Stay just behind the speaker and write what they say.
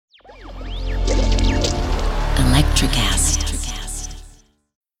Electrocast.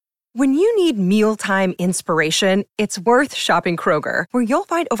 When you need mealtime inspiration, it's worth shopping Kroger, where you'll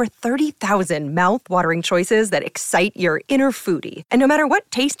find over 30,000 mouth-watering choices that excite your inner foodie. And no matter what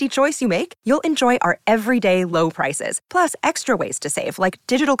tasty choice you make, you'll enjoy our everyday low prices, plus extra ways to save, like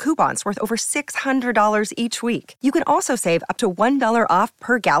digital coupons worth over $600 each week. You can also save up to $1 off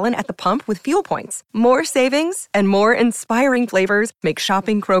per gallon at the pump with fuel points. More savings and more inspiring flavors make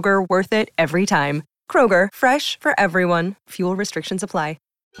shopping Kroger worth it every time. Kroger, fresh for everyone. Fuel restrictions apply.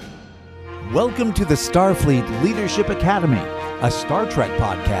 Welcome to the Starfleet Leadership Academy, a Star Trek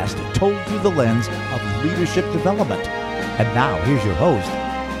podcast told through the lens of leadership development. And now, here's your host,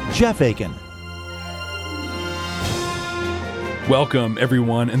 Jeff Aiken. Welcome,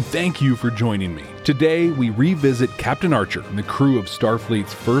 everyone, and thank you for joining me. Today, we revisit Captain Archer and the crew of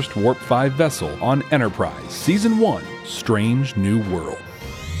Starfleet's first Warp 5 vessel on Enterprise, Season 1, Strange New World.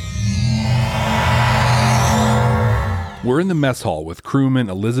 We're in the mess hall with crewman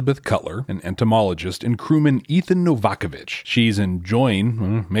Elizabeth Cutler, an entomologist, and crewman Ethan Novakovich. She's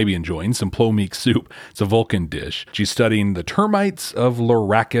enjoying some plomeek soup. It's a Vulcan dish. She's studying the termites of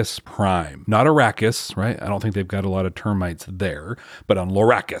Loracus Prime. Not Arrakis, right? I don't think they've got a lot of termites there, but on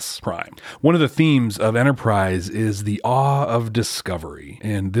Loracus Prime. One of the themes of Enterprise is the awe of discovery,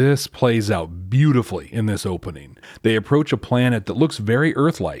 and this plays out beautifully in this opening. They approach a planet that looks very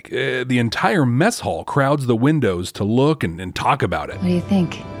Earth-like. The entire mess hall crowds the windows to look and talk about it. What do you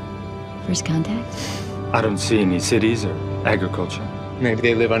think? First contact? I don't see any cities or agriculture. Maybe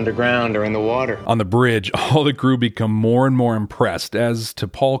they live underground or in the water. On the bridge, all the crew become more and more impressed as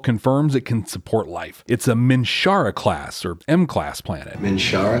T'Pol confirms it can support life. It's a Minshara class or M-class planet.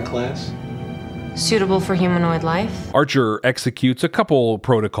 Minshara class? Suitable for humanoid life? Archer executes a couple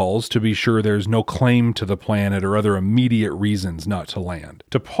protocols to be sure there's no claim to the planet or other immediate reasons not to land.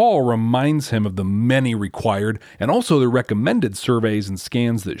 T'Pol reminds him of the many required and also the recommended surveys and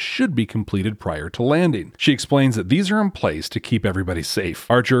scans that should be completed prior to landing. She explains that these are in place to keep everybody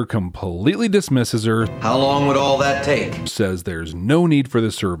safe. Archer completely dismisses her. How long would all that take? Says there's no need for the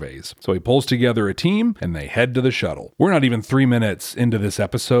surveys. So he pulls together a team and they head to the shuttle. We're not even 3 minutes into this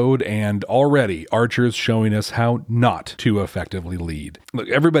episode and already Archer's showing us how not to effectively lead. Look,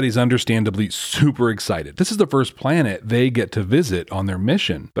 everybody's understandably super excited. This is the first planet they get to visit on their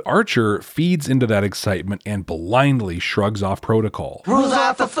mission, but Archer feeds into that excitement and blindly shrugs off protocol. Rules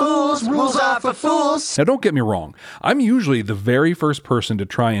are for fools, rules are for fools. Now don't get me wrong, I'm usually the very first person to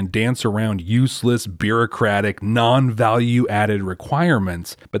try and dance around useless, bureaucratic, non-value added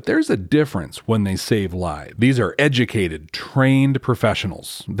requirements, but there's a difference when they save lives. These are educated, trained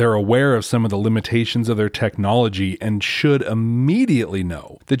professionals. They're aware of some of the limitations of their technology and should immediately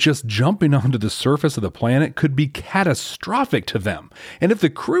know that just jumping onto the surface of the planet could be catastrophic to them. And if the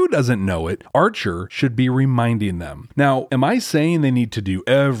crew doesn't know it, Archer should be reminding them. Now, am I saying they need to do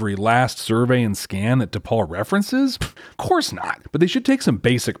every last survey and scan that T'Pol references? Of course not, but they should take some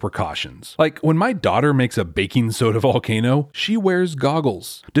basic precautions. Like when my daughter makes a baking soda volcano, she wears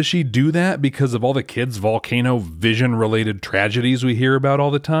goggles. Does she do that because of all the kids' volcano vision-related tragedies we hear about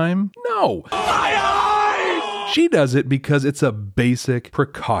all the time? No. She does it because it's a basic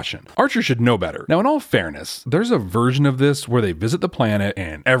precaution. Archer should know better. Now, in all fairness, there's a version of this where they visit the planet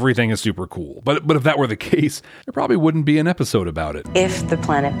and everything is super cool. But if that were the case, there probably wouldn't be an episode about it. If the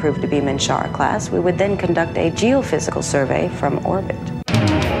planet proved to be Minshara class, we would then conduct a geophysical survey from orbit.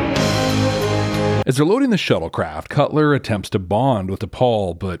 As they're loading the shuttlecraft, Cutler attempts to bond with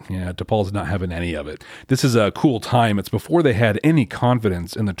T'Pol, but T'Pol's not having any of it. This is a cool time. It's before they had any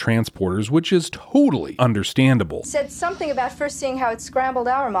confidence in the transporters, which is totally understandable. Said something about first seeing how it scrambled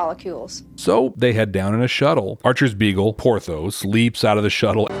our molecules. So they head down in a shuttle. Archer's beagle, Porthos, leaps out of the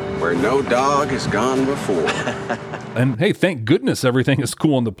shuttle. Where no dog has gone before. And hey, thank goodness everything is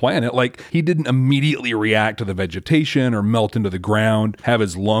cool on the planet. Like, he didn't immediately react to the vegetation or melt into the ground, have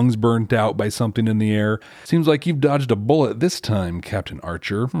his lungs burnt out by something in the air. Seems like you've dodged a bullet this time, Captain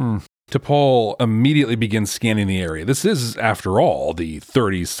Archer. T'Pol immediately begins scanning the area. This is, after all, the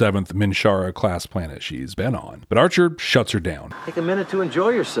 37th Minshara class planet she's been on. But Archer shuts her down. Take a minute to enjoy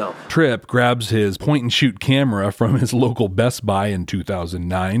yourself. Trip grabs his point-and-shoot camera from his local Best Buy in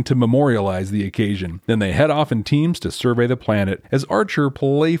 2009 to memorialize the occasion. Then they head off in teams to survey the planet as Archer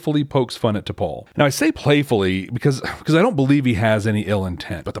playfully pokes fun at T'Pol. Now, I say playfully because I don't believe he has any ill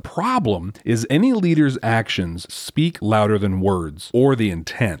intent. But the problem is any leader's actions speak louder than words or the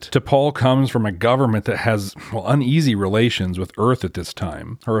intent. T'Pol comes from a government that has uneasy relations with Earth at this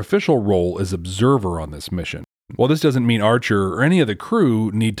time. Her official role is observer on this mission. While this doesn't mean Archer or any of the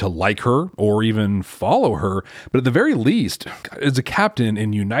crew need to like her or even follow her, but at the very least, as a captain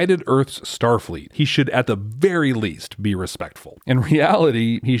in United Earth's Starfleet, he should at the very least be respectful. In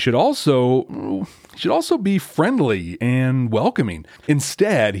reality, he should also be friendly and welcoming.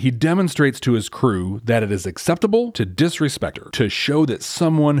 Instead, he demonstrates to his crew that it is acceptable to disrespect her, to show that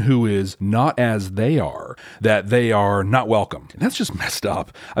someone who is not as they are, that they are not welcome. And that's just messed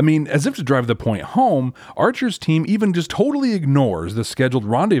up. I mean, as if to drive the point home, Archer's team even just totally ignores the scheduled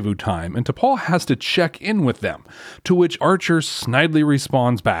rendezvous time, and T'Pol has to check in with them, to which Archer snidely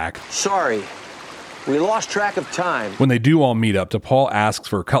responds back, "Sorry. We lost track of time." When they do all meet up, T'Pol asks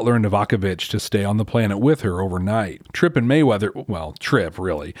for Cutler and Novakovich to stay on the planet with her overnight. Trip and Mayweather, well, Trip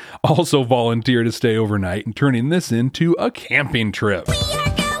really, also volunteer to stay overnight, turning this into a camping trip.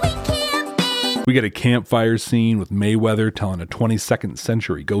 We get a campfire scene with Mayweather telling a 22nd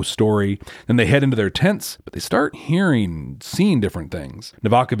century ghost story. Then they head into their tents, but they start seeing different things.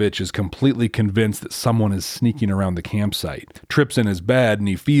 Novakovich is completely convinced that someone is sneaking around the campsite. Trip's in his bed and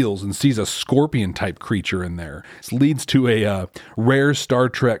he feels and sees a scorpion-type creature in there. This leads to a rare Star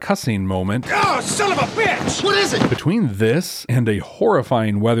Trek cussing moment. Oh, son of a bitch! What is it? Between this and a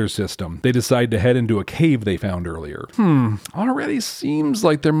horrifying weather system, they decide to head into a cave they found earlier. Already seems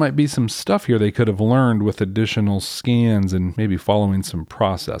like there might be some stuff here they could have learned with additional scans and maybe following some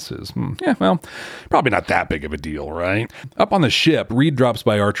processes. Yeah, well, probably not that big of a deal, right? Up on the ship, Reed drops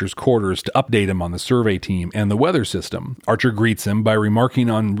by Archer's quarters to update him on the survey team and the weather system. Archer greets him by remarking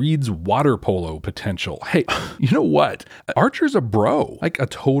on Reed's water polo potential. Hey, you know what? Archer's a bro, like a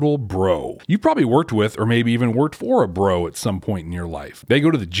total bro. You've probably worked with or maybe even worked for a bro at some point in your life. They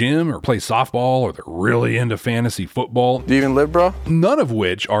go to the gym or play softball or they're really into fantasy football. Do you even live, bro? None of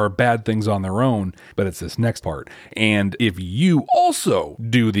which are bad things on their own, but it's this next part. And if you also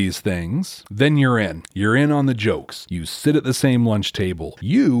do these things, then you're in. You're in on the jokes. You sit at the same lunch table.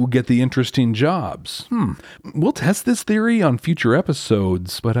 You get the interesting jobs. We'll test this theory on future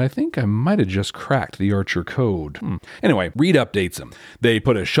episodes, but I think I might have just cracked the Archer code. Anyway, Reed updates him. They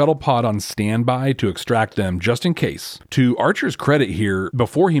put a shuttle pod on standby to extract them just in case. To Archer's credit here,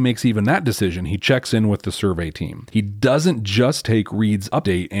 before he makes even that decision, he checks in with the survey team. He doesn't just take Reed's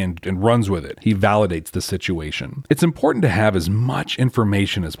update and runs with it. He validates the situation. It's important to have as much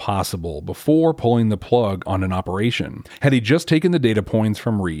information as possible before pulling the plug on an operation. Had he just taken the data points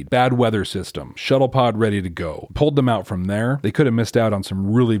from Reed, bad weather system, shuttle pod ready to go, pulled them out from there, they could have missed out on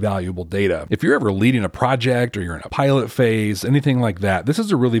some really valuable data. If you're ever leading a project or you're in a pilot phase, anything like that, this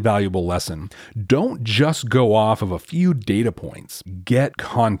is a really valuable lesson. Don't just go off of a few data points. Get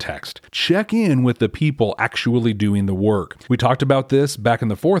context. Check in with the people actually doing the work. We talked about this back in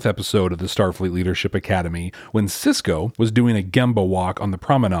the 4th episode of the Starfleet Leadership Academy when Sisko was doing a Gemba walk on the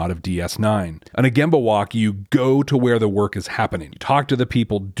promenade of DS9. On a Gemba walk, you go to where the work is happening. You talk to the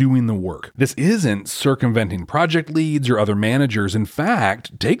people doing the work. This isn't circumventing project leads or other managers. In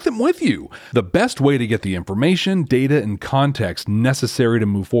fact, take them with you. The best way to get the information, data, and context necessary to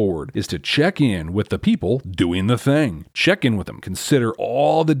move forward is to check in with the people doing the thing. Check in with them, consider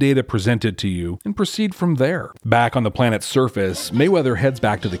all the data presented to you, and proceed from there. Back on the planet's surface, Mayweather heads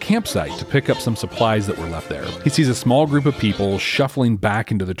back to the campsite to pick up some supplies that were left there. He sees a small group of people shuffling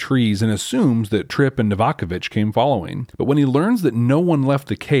back into the trees and assumes that Trip and Novakovich came following. But when he learns that no one left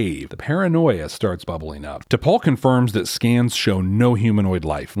the cave, the paranoia starts bubbling up. T'Pol confirms that scans show no humanoid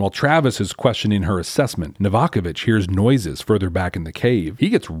life, and while Travis is questioning her assessment, Novakovich hears noises further back in the cave. He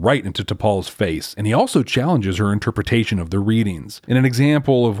gets right into T'Pol's face, and he also challenges her interpretation of the readings. In an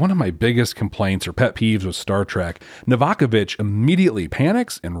example of one of my biggest complaints or pet peeves with Star Trek, Novakovich immediately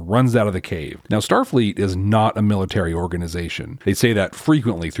panics and runs out of the cave. Now, Starfleet is not a military organization. They say that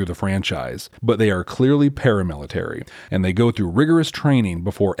frequently through the franchise, but they are clearly paramilitary, and they go through rigorous training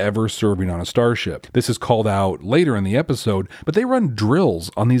before ever serving on a starship. This is called out later in the episode, but they run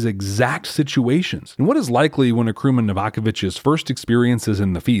drills on these exact situations. And what is likely when a crewman Novakovich's first experiences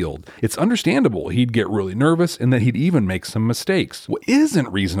in the field, it's understandable he'd get really nervous and that he'd even make some mistakes. What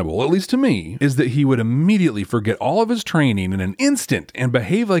isn't reasonable, at least to me, is that he would immediately forget all of his training in an instant and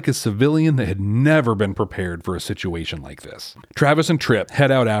behave like a civilian that had never been prepared for a situation like this. Travis and Trip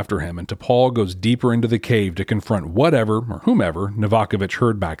head out after him, and T'Pol goes deeper into the cave to confront whatever or whomever Novakovich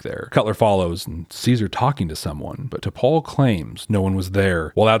heard back there. Cutler follows and sees her talking to someone, but T'Pol claims no one was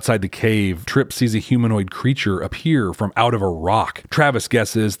there. While outside the cave, Trip sees a humanoid creature appear from out of a rock. Travis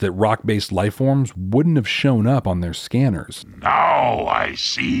guesses that rock-based life forms wouldn't have shown up on their scanners. Now I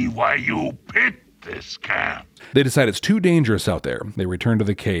see why you picked this camp. They decide it's too dangerous out there. They return to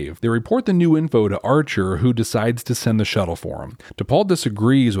the cave. They report the new info to Archer, who decides to send the shuttle for him. T'Pol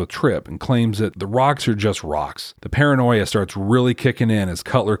disagrees with Trip and claims that the rocks are just rocks. The paranoia starts really kicking in as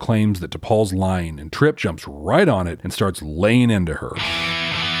Cutler claims that T'Pol's lying, and Trip jumps right on it and starts laying into her.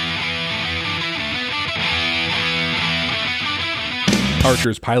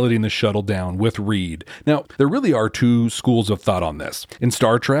 Archer's piloting the shuttle down with Reed. Now, there really are two schools of thought on this. In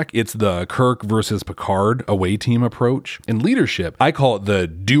Star Trek, it's the Kirk versus Picard away team approach. In leadership, I call it the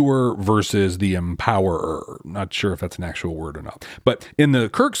doer versus the empowerer. Not sure if that's an actual word or not. But in the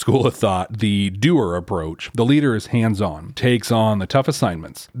Kirk school of thought, the doer approach, the leader is hands-on, takes on the tough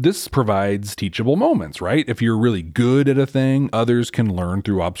assignments. This provides teachable moments, right? If you're really good at a thing, others can learn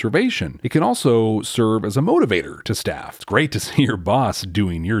through observation. It can also serve as a motivator to staff. It's great to see your boss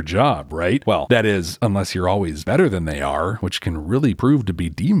doing your job, right? Well, that is, unless you're always better than they are, which can really prove to be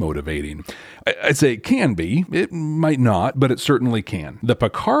demotivating. I'd say it can be. It might not, but it certainly can. The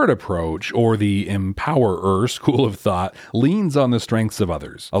Picard approach, or the empowerer school of thought, leans on the strengths of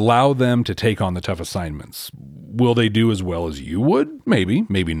others. Allow them to take on the tough assignments. Will they do as well as you would? Maybe,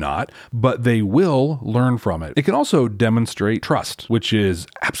 maybe not, but they will learn from it. It can also demonstrate trust, which is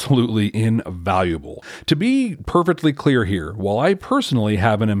absolutely invaluable. To be perfectly clear here, while I personally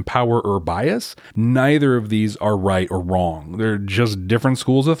have an empowerer bias, neither of these are right or wrong. They're just different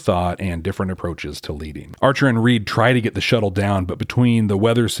schools of thought and different approaches to leading. Archer and Reed try to get the shuttle down, but between the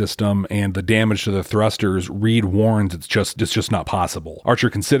weather system and the damage to the thrusters, Reed warns it's just not possible. Archer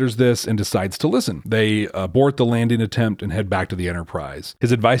considers this and decides to listen. They abort the landing attempt and head back to the Enterprise.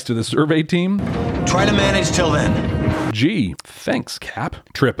 His advice to the survey team? Try to manage till then. Gee, thanks, Cap.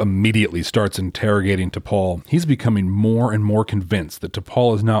 Trip immediately starts interrogating T'Pol. He's becoming more and more convinced that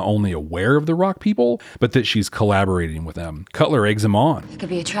T'Pol is not only aware of the Rock people, but that she's collaborating with them. Cutler eggs him on. It could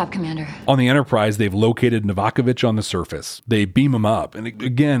be a trap, Commander. On the Enterprise, they've located Novakovich on the surface. They beam him up. And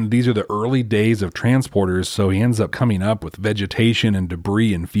again, these are the early days of transporters, so he ends up coming up with vegetation and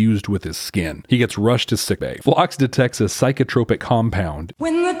debris infused with his skin. He gets rushed to sickbay. Phlox detects a psychotropic compound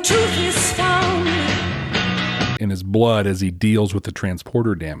when the truth is found in his blood as he deals with the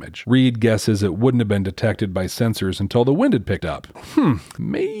transporter damage. Reed guesses it wouldn't have been detected by sensors until the wind had picked up.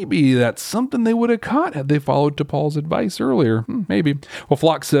 Maybe that's something they would have caught had they followed T'Pol's advice earlier. Maybe. Well,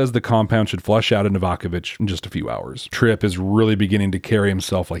 Phlox says the compound should flush out of Novakovich in just a few hours. Trip is really beginning to carry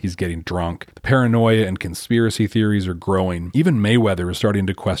himself like he's getting drunk. The paranoia and conspiracy theories are growing. Even Mayweather is starting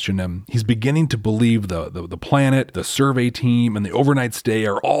to question him. He's beginning to believe the planet, the survey team, and the overnight stay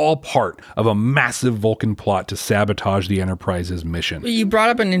are all part of a massive Vulcan plot to sabotage the Enterprise's mission. You brought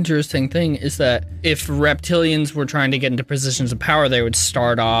up an interesting thing, is that if reptilians were trying to get into positions of power, they would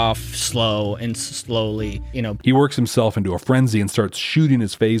start off slow and slowly, He works himself into a frenzy and starts shooting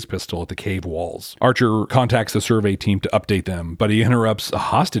his phase pistol at the cave walls. Archer contacts the survey team to update them, but he interrupts a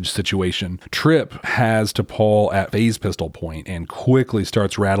hostage situation. Trip has T'Pol at phase pistol point and quickly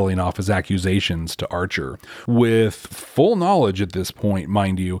starts rattling off his accusations to Archer. With full knowledge at this point,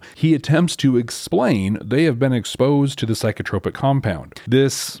 mind you, he attempts to explain they have been exposed to the psychotropic compound.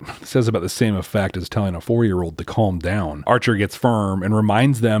 This says about the same effect as telling a 4-year-old to calm down. Archer gets firm and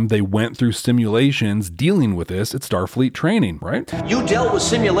reminds them they went through simulations dealing with this at Starfleet training, right? You dealt with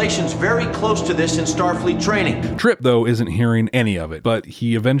simulations very close to this in Starfleet training. Trip, though, isn't hearing any of it, but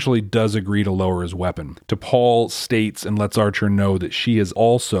he eventually does agree to lower his weapon. T'Pol states and lets Archer know that she has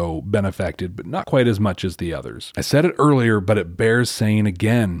also been affected, but not quite as much as the others. I said it earlier, but it bears saying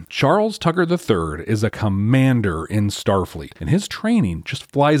again. Charles Tucker III is a commander in Starfleet, and his training just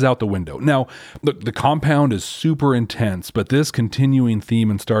flies out the window. Now, the compound is super intense, but this continuing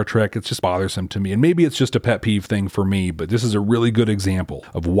theme in Star Trek, it's just bothersome to me. And maybe it's just a pet peeve thing for me, but this is a really good example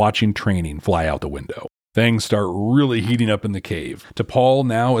of watching training fly out the window. Things start really heating up in the cave. T'Pol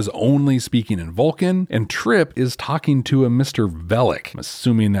now is only speaking in Vulcan, and Trip is talking to a Mr. Velik,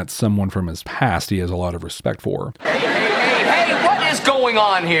 assuming that's someone from his past he has a lot of respect for. What is going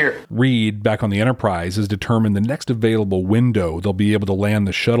on here? Reed, back on the Enterprise, has determined the next available window they'll be able to land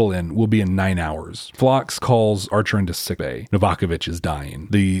the shuttle in will be in 9 hours. Phlox calls Archer into sickbay. Novakovich is dying.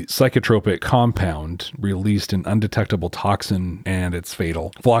 The psychotropic compound released an undetectable toxin, and it's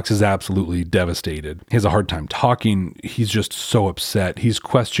fatal. Phlox is absolutely devastated. He has a hard time talking. He's just so upset. He's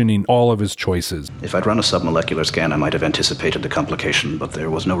questioning all of his choices. If I'd run a submolecular scan, I might have anticipated the complication, but there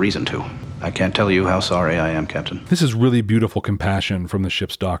was no reason to. I can't tell you how sorry I am, Captain. This is really beautiful compassion compassion from the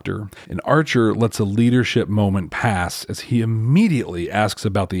ship's doctor. And Archer lets a leadership moment pass as he immediately asks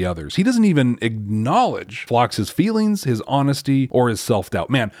about the others. He doesn't even acknowledge Phlox's feelings, his honesty, or his self-doubt.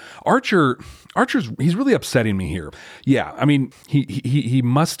 Man, he's really upsetting me here. Yeah, I mean, he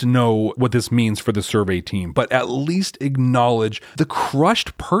must know what this means for the survey team, but at least acknowledge the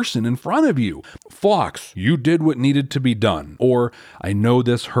crushed person in front of you. Phlox, you did what needed to be done. Or, I know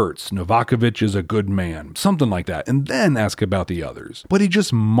this hurts. Novakovich is a good man. Something like that. And then ask about the others. But he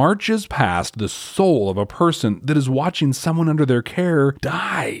just marches past the soul of a person that is watching someone under their care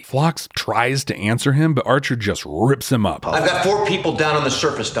die. Phlox tries to answer him, but Archer just rips him up. I've got 4 people down on the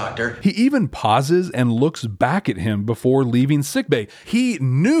surface, Doctor. He even pauses and looks back at him before leaving sickbay. He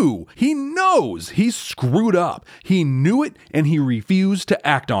knows he screwed up. He knew it and he refused to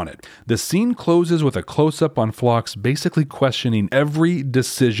act on it. The scene closes with a close-up on Phlox basically questioning every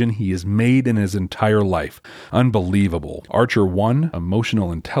decision he has made in his entire life. Unbelievable. Archer 1,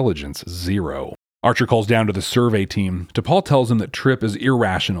 emotional intelligence 0. Archer calls down to the survey team. T'Pol tells him that Trip is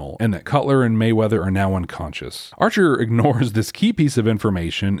irrational and that Cutler and Mayweather are now unconscious. Archer ignores this key piece of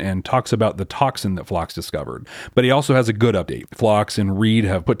information and talks about the toxin that Phlox discovered. But he also has a good update. Phlox and Reed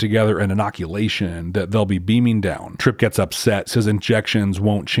have put together an inoculation that they'll be beaming down. Trip gets upset, says injections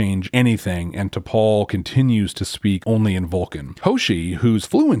won't change anything, and T'Pol continues to speak only in Vulcan. Hoshi, who's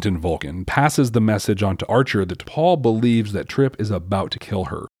fluent in Vulcan, passes the message on to Archer that T'Pol believes that Trip is about to kill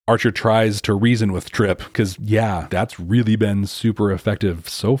her. Archer tries to reason with Trip, because yeah, that's really been super effective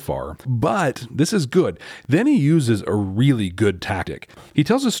so far. But this is good. Then he uses a really good tactic. He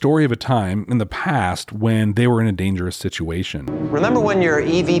tells a story of a time in the past when they were in a dangerous situation. Remember when your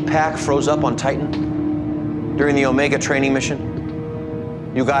EV pack froze up on Titan? During the Omega training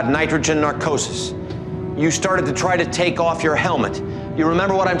mission? You got nitrogen narcosis. You started to try to take off your helmet. You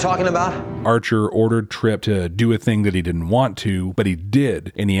remember what I'm talking about? Archer ordered Trip to do a thing that he didn't want to, but he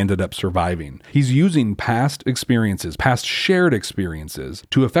did, and he ended up surviving. He's using past experiences, past shared experiences,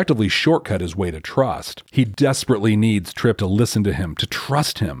 to effectively shortcut his way to trust. He desperately needs Trip to listen to him, to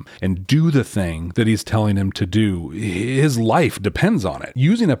trust him, and do the thing that he's telling him to do. His life depends on it.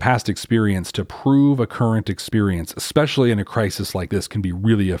 Using a past experience to prove a current experience, especially in a crisis like this, can be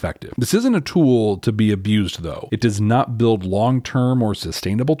really effective. This isn't a tool to be abused, though. It does not build long-term or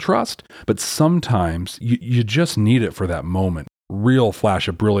sustainable trust, but sometimes you just need it for that moment. Real flash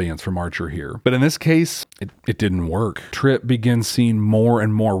of brilliance from Archer here. But in this case, it didn't work. Trip begins seeing more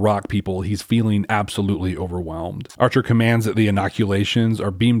and more rock people. He's feeling absolutely overwhelmed. Archer commands that the inoculations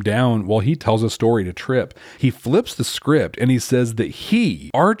are beamed down while he tells a story to Trip. He flips the script and he says that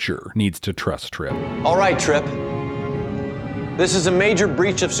Archer, needs to trust Trip. All right, Trip. This is a major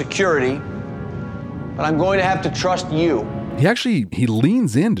breach of security, but I'm going to have to trust you. He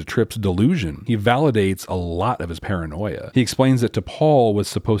leans into Trip's delusion. He validates a lot of his paranoia. He explains that T'Pol was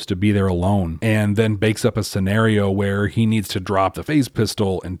supposed to be there alone, and then bakes up a scenario where he needs to drop the phase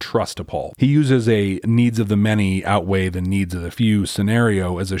pistol and trust T'Pol. He uses a needs of the many outweigh the needs of the few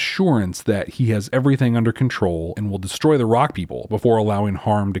scenario as assurance that he has everything under control and will destroy the rock people before allowing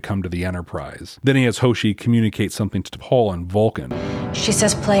harm to come to the Enterprise. Then he has Hoshi communicate something to T'Pol in Vulcan. She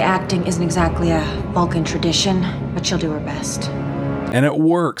says play acting isn't exactly a Vulcan tradition, but she'll do her best. And it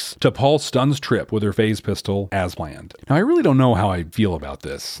works. T'Pol stuns Trip with her phase pistol as planned. Now, I really don't know how I feel about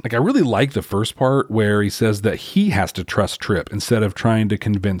this. I really like the first part where he says that he has to trust Trip instead of trying to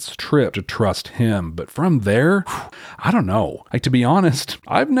convince Trip to trust him. But from there, I don't know. To be honest,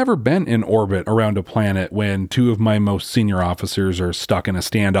 I've never been in orbit around a planet when 2 of my most senior officers are stuck in a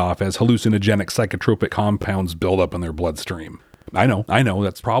standoff as hallucinogenic psychotropic compounds build up in their bloodstream. I know,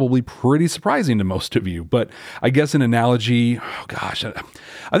 that's probably pretty surprising to most of you, but I guess an analogy, I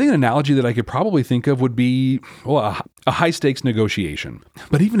think an analogy that I could probably think of would be, a high-stakes negotiation.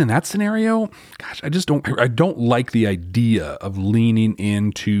 But even in that scenario, I don't like the idea of leaning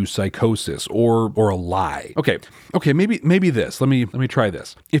into psychosis or a lie. Okay, maybe this. Let me try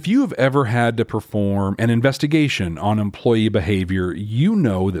this. If you have ever had to perform an investigation on employee behavior, you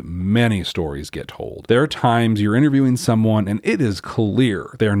know that many stories get told. There are times you're interviewing someone and it is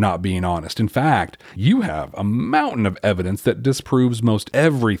clear they're not being honest. In fact, you have a mountain of evidence that disproves most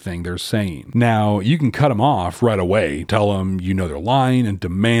everything they're saying. Now, you can cut them off right away, tell them you know they're lying, and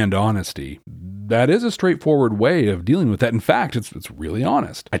demand honesty. that is a straightforward way of dealing with that. In fact, it's really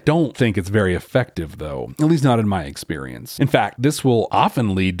honest. I don't think it's very effective, though, at least not in my experience. In fact, this will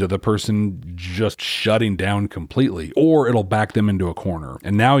often lead to the person just shutting down completely, or it'll back them into a corner.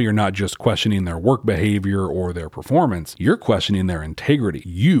 And now you're not just questioning their work behavior or their performance, you're questioning their integrity.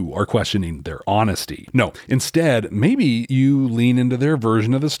 You are questioning their honesty. No, instead, maybe you lean into their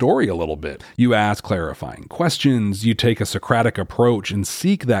version of the story a little bit. You ask clarifying questions, you take a Socratic approach and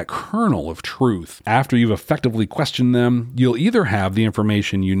seek that kernel of truth. After you've effectively questioned them, you'll either have the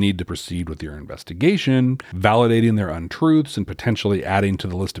information you need to proceed with your investigation, validating their untruths and potentially adding to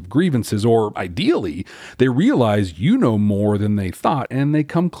the list of grievances, or ideally, they realize you know more than they thought and they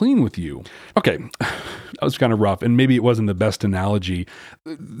come clean with you. Okay, that was kind of rough, and maybe it wasn't the best analogy.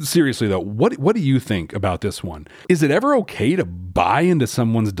 Seriously though, what do you think about this one? Is it ever okay to buy into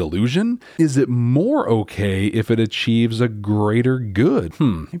someone's delusion? Is it more okay if it achieves a greater good?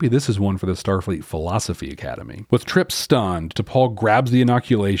 Maybe this is one for the Starfleet Philosophy Academy. With Trip stunned, T'Pol grabs the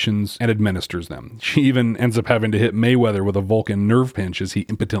inoculations and administers them. She even ends up having to hit Mayweather with a Vulcan nerve pinch as he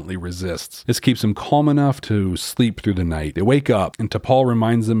impotently resists. This keeps him calm enough to sleep through the night. They wake up, and T'Pol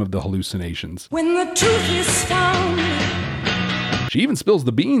reminds them of the hallucinations. When the truth is found. She even spills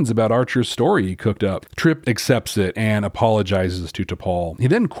the beans about Archer's story he cooked up. Trip accepts it and apologizes to T'Pol. He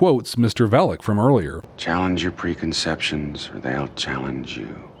then quotes Mr. Velik from earlier. Challenge your preconceptions or they'll challenge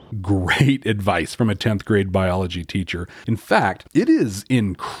you. Great advice from a 10th grade biology teacher. In fact, it is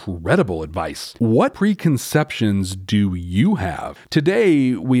incredible advice. What preconceptions do you have?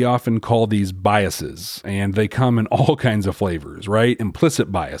 Today, we often call these biases, and they come in all kinds of flavors, right? Implicit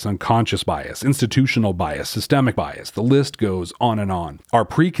bias, unconscious bias, institutional bias, systemic bias. The list goes on and on. Our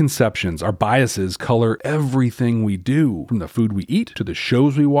preconceptions, our biases color everything we do, from the food we eat, to the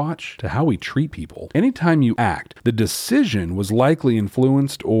shows we watch, to how we treat people. Anytime you act, the decision was likely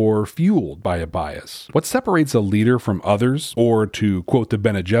influenced or fueled by a bias. What separates a leader from others, or to quote the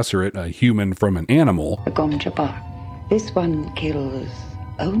Bene Gesserit, a human from an animal, this one kills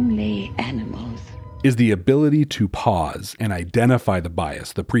only animals, is the ability to pause and identify the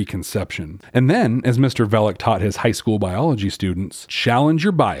bias, the preconception. And then, as Mr. Velik taught his high school biology students, challenge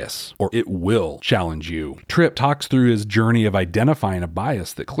your bias, or it will challenge you. Trip talks through his journey of identifying a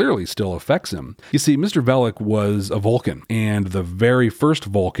bias that clearly still affects him. You see, Mr. Velik was a Vulcan, and the very first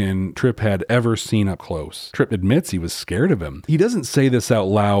Vulcan Trip had ever seen up close. Trip admits he was scared of him. He doesn't say this out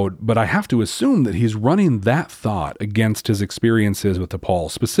loud, but I have to assume that he's running that thought against his experiences with T'Pol,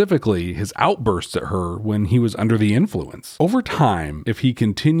 specifically his outbursts at her when he was under the influence. Over time, if he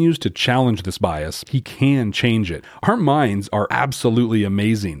continues to challenge this bias, he can change it. Our minds are absolutely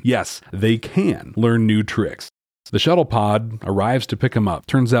amazing. Yes, they can learn new tricks. The shuttle pod arrives to pick him up.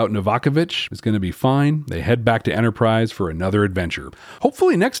 Turns out Novakovich is going to be fine. They head back to Enterprise for another adventure.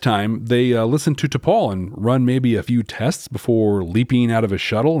 Hopefully next time they listen to T'Pol and run maybe a few tests before leaping out of a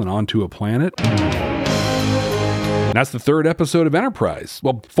shuttle and onto a planet. And that's the third episode of Enterprise.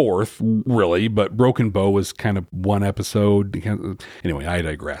 Well, fourth, really, but Broken Bow was kind of one episode. Anyway, I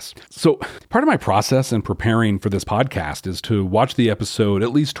digress. So part of my process in preparing for this podcast is to watch the episode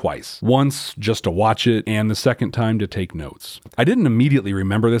at least twice. Once just to watch it, and the second time to take notes. I didn't immediately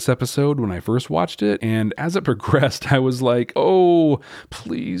remember this episode when I first watched it, and as it progressed, I was like, oh,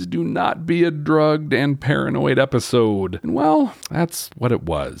 please do not be a drugged and paranoid episode. And well, that's what it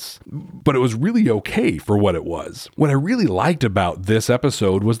was. But it was really okay for what it was. What I really liked about this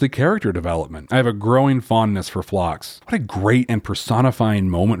episode was the character development. I have a growing fondness for Phlox. What a great and personifying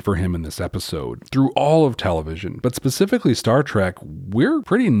moment for him in this episode. Through all of television, but specifically Star Trek, we're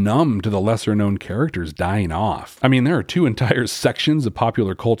pretty numb to the lesser known characters dying off. I mean, there are two entire sections of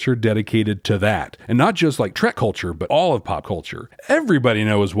popular culture dedicated to that. And not just like Trek culture, but all of pop culture. Everybody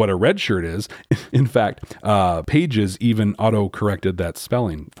knows what a red shirt is. In fact, Pages even auto-corrected that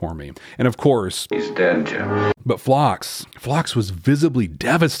spelling for me. And of course, he's dead, Jim. But Phlox was visibly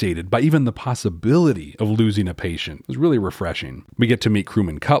devastated by even the possibility of losing a patient. It was really refreshing. We get to meet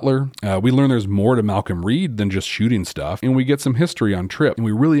crewman Cutler. We learn there's more to Malcolm Reed than just shooting stuff. And we get some history on Trip. And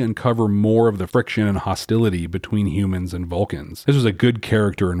we really uncover more of the friction and hostility between humans and Vulcans. This was a good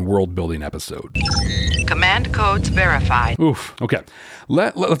character and world building episode. Command codes verified. Oof. Okay.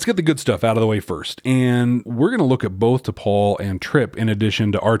 Let's get the good stuff out of the way first. And we're going to look at both T'Pol and Trip in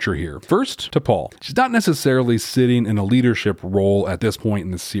addition to Archer here. First, T'Pol. She's not necessarily sitting in a leadership role at this point in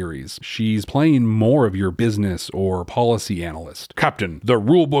the series. She's playing more of your business or policy analyst. Captain, the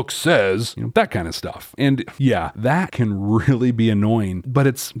rule book says, that kind of stuff. And yeah, that can really be annoying, but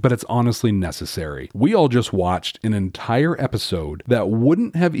it's honestly necessary. We all just watched an entire episode that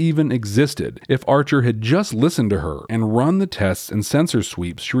wouldn't have even existed if Archer had just listened to her and run the tests and sensor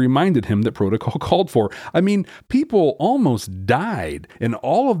sweeps she reminded him that protocol called for. I mean, people almost died, and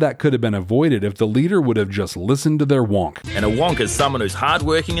all of that could have been avoided if the leader would have just listened to their wonk. And a wonk is someone who's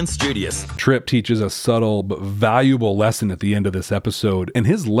hardworking and studious. Trip teaches a subtle but valuable lesson at the end of this episode, and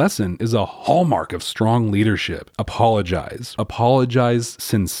his lesson is a hallmark of strong leadership. Apologize. Apologize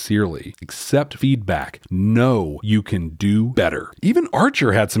sincerely. Accept feedback. Know you can do better. Even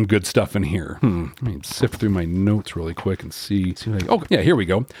Archer had some good stuff in here. Let me sift through my notes really quick and see oh, yeah, here we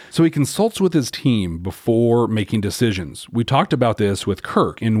go. So he consults with his team before making decisions. We talked about this with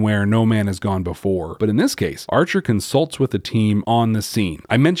Kirk in Where No Man Has Gone Before, but in this case, Archer consults with the team on the scene.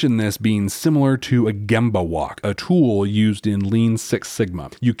 I mentioned this being similar to a Gemba walk, a tool used in Lean Six Sigma.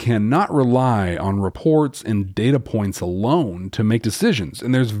 You cannot rely on reports and data points alone to make decisions,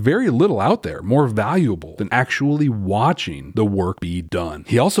 and there's very little out there more valuable than actually watching the work be done.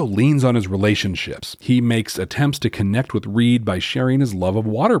 He also leans on his relationships. He makes attempts to connect with Reed by sharing his love of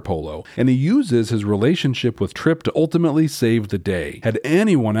water polo, and he uses his relationship with Trip to ultimately save the day. Had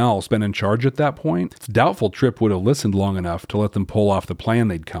anyone else been in charge at that point, it's doubtful Trip would have listened long enough to let them pull off the plan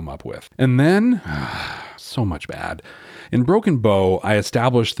they'd come up with. And then, so much bad. In Broken Bow, I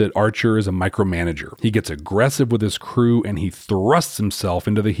established that Archer is a micromanager. He gets aggressive with his crew and he thrusts himself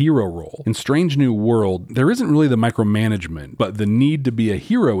into the hero role. In Strange New World, there isn't really the micromanagement, but the need to be a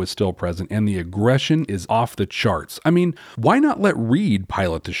hero is still present and the aggression is off the charts. I mean, why not let Reed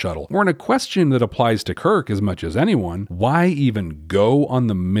pilot the shuttle? Or in a question that applies to Kirk as much as anyone, why even go on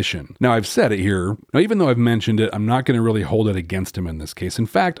the mission? Now, I've said it here. Now, even though I've mentioned it, I'm not going to really hold it against him in this case. In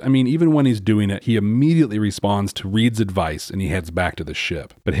fact, I mean, even when he's doing it, he immediately responds to Reed's advice and he heads back to the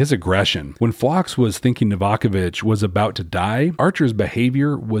ship. But his aggression, when Phlox was thinking Novakovich was about to die, Archer's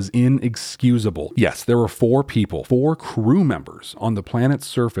behavior was inexcusable. Yes, there were 4 people, 4 crew members on the planet's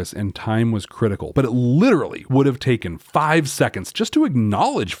surface and time was critical, but it literally would have taken 5 seconds just to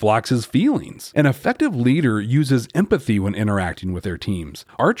acknowledge Phlox's feelings. An effective leader uses empathy when interacting with their teams.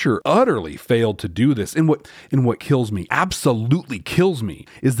 Archer utterly failed to do this, and what kills me, absolutely kills me,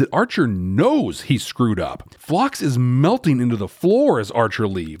 is that Archer knows he screwed up. Phlox is melting into the floor as Archer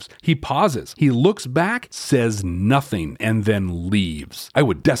leaves. He pauses, he looks back, says nothing, and then leaves. I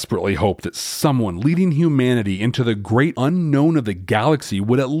would desperately hope that someone leading humanity into the great unknown of the galaxy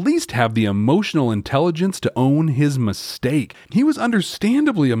would at least have the emotional intelligence to own his mistake. He was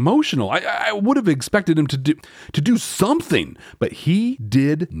understandably emotional. I would have expected him to do something, but he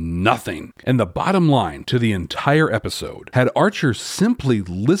did nothing. And the bottom line to the entire episode, had Archer simply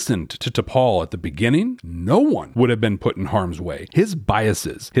listened to T'Pol at the beginning, no one would have been put in harm's way. His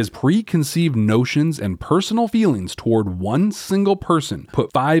biases, his preconceived notions and personal feelings toward one single person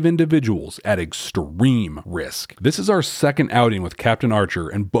put 5 individuals at extreme risk. This is our second outing with Captain Archer,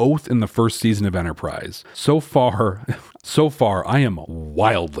 and both in the first season of Enterprise. So far, I am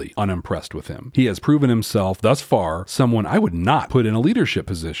wildly unimpressed with him. He has proven himself thus far someone I would not put in a leadership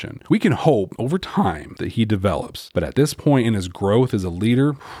position. We can hope over time that he develops, but at this point in his growth as a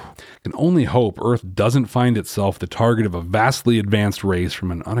leader, can only hope Earth doesn't find itself the target of a vastly advanced race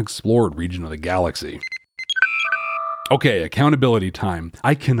from an unexplored region of the galaxy. Okay, accountability time.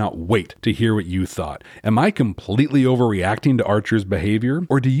 I cannot wait to hear what you thought. Am I completely overreacting to Archer's behavior?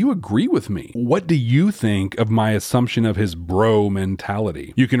 Or do you agree with me? What do you think of my assumption of his bro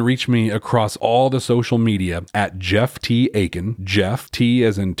mentality? You can reach me across all the social media at Jeff T. Aiken, Jeff T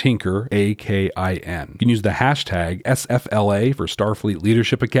as in Tinker, A-K-I-N. You can use the hashtag SFLA for Starfleet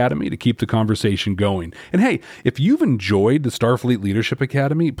Leadership Academy to keep the conversation going. And hey, if you've enjoyed the Starfleet Leadership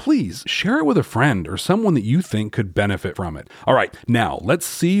Academy, please share it with a friend or someone that you think could benefit from it. All right, now let's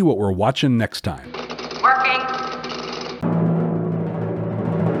see what we're watching next time. Working.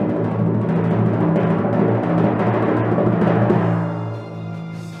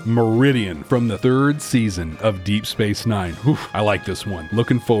 Meridian from the 3rd season of Deep Space Nine. Whew, I like this one.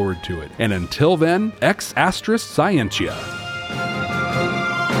 Looking forward to it. And until then, ex Astris Scientia.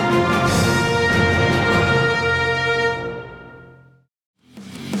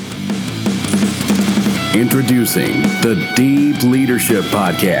 Introducing the Deep Leadership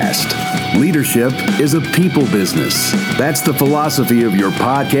Podcast. Leadership is a people business. That's the philosophy of your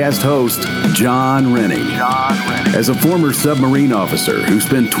podcast host, John Rennie. As a former submarine officer who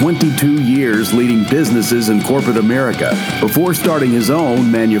spent 22 years leading businesses in corporate America before starting his own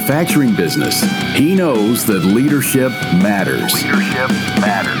manufacturing business, he knows that leadership matters.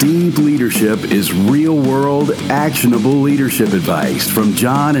 Deep Leadership is real-world, actionable leadership advice from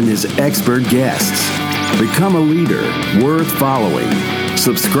John and his expert guests. Become a leader worth following.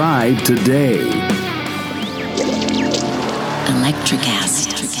 Subscribe today.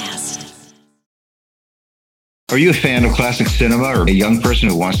 Electricast. Are you a fan of classic cinema or a young person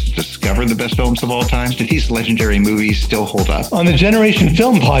who wants to discover the best films of all time? Do these legendary movies still hold up? On the Generation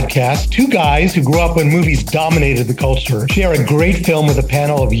Film podcast, two guys who grew up when movies dominated the culture share a great film with a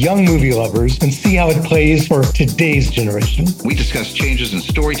panel of young movie lovers and see how it plays for today's generation. We discuss changes in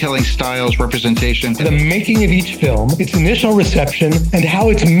storytelling styles, representation, the making of each film, its initial reception, and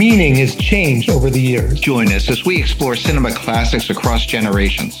how its meaning has changed over the years. Join us as we explore cinema classics across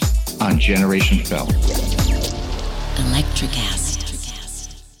generations on Generation Film. Electricast.